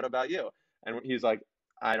 Austin, what about you? And he's like,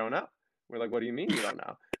 I don't know. We're like, what do you mean you don't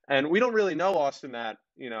know? And we don't really know Austin that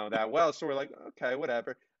well. So we're like, okay,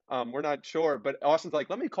 whatever. We're not sure. But Austin's like,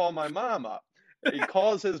 let me call my mom up. He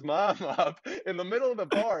calls his mom up in the middle of the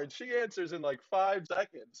bar, and she answers in like 5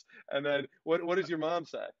 seconds. And then what does your mom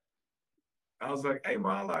say? I was like, hey,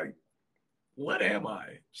 mom, like, what am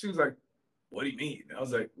I? She was like, what do you mean? I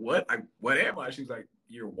was like, what? What am I? She was like,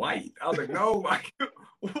 you're white. I was like, no, like,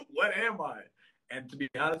 what am I? And to be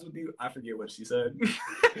honest with you, I forget what she said.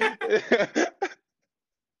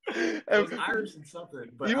 It was Irish and something,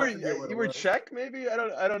 but You I were forget what you it were was. Czech, maybe? I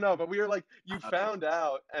don't know, but we were like, you Uh, found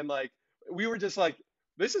out, and like we were just like,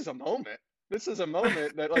 this is a moment. This is a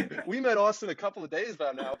moment that, like, we met Austin a couple of days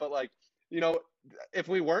ago now, but like, you know, if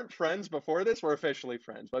we weren't friends before this, we're officially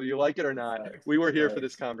friends, whether you like it or not. Thanks. We were here for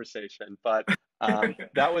this Thanks. conversation, but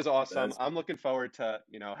that was awesome. That's I'm looking forward to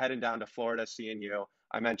heading down to Florida, seeing you.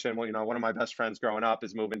 I mentioned, well, one of my best friends growing up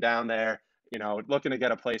is moving down there. Looking to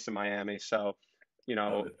get a place in Miami, so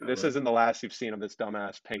love it. I this love isn't the last you've seen of this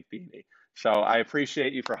dumbass pink beanie. So I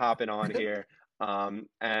appreciate you for hopping on it. here.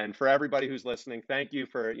 And for everybody who's listening, thank you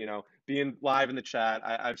for, being live in the chat.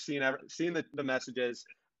 I've seen the messages.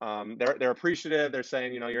 They're appreciative. They're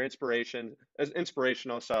saying, your inspiration is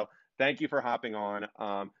inspirational. So thank you for hopping on.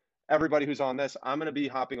 Everybody who's on this, I'm going to be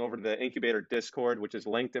hopping over to the Incubator Discord, which is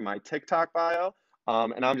linked in my TikTok bio.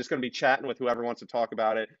 And I'm just going to be chatting with whoever wants to talk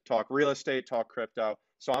about it, talk real estate, talk crypto.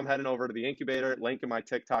 So I'm heading over to the Incubator, link in my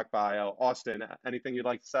TikTok bio. Austin, anything you'd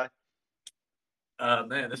like to say?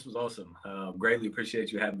 Man, this was awesome. Greatly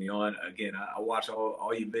appreciate you having me on. Again, I watch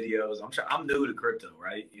all your videos. I'm new to crypto,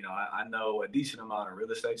 right? I know a decent amount of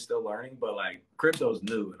real estate, still learning, but like crypto's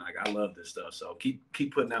new, and like I love this stuff. So keep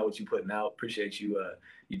putting out what you're putting out. Appreciate you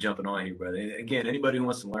jumping on here, brother. And again, anybody who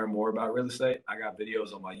wants to learn more about real estate, I got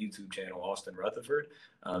videos on my YouTube channel, Austin Rutherford,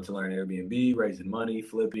 to learn Airbnb, raising money,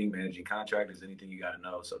 flipping, managing contractors, anything you got to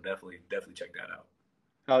know. So definitely check that out.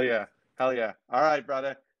 Hell yeah. Hell yeah. All right,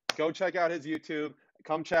 brother. Go check out his YouTube.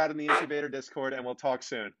 Come chat in the Incubator Discord, and we'll talk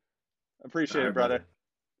soon. All Appreciate right, it, brother. brother.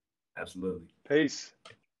 Absolutely. Peace.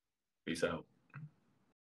 Peace out.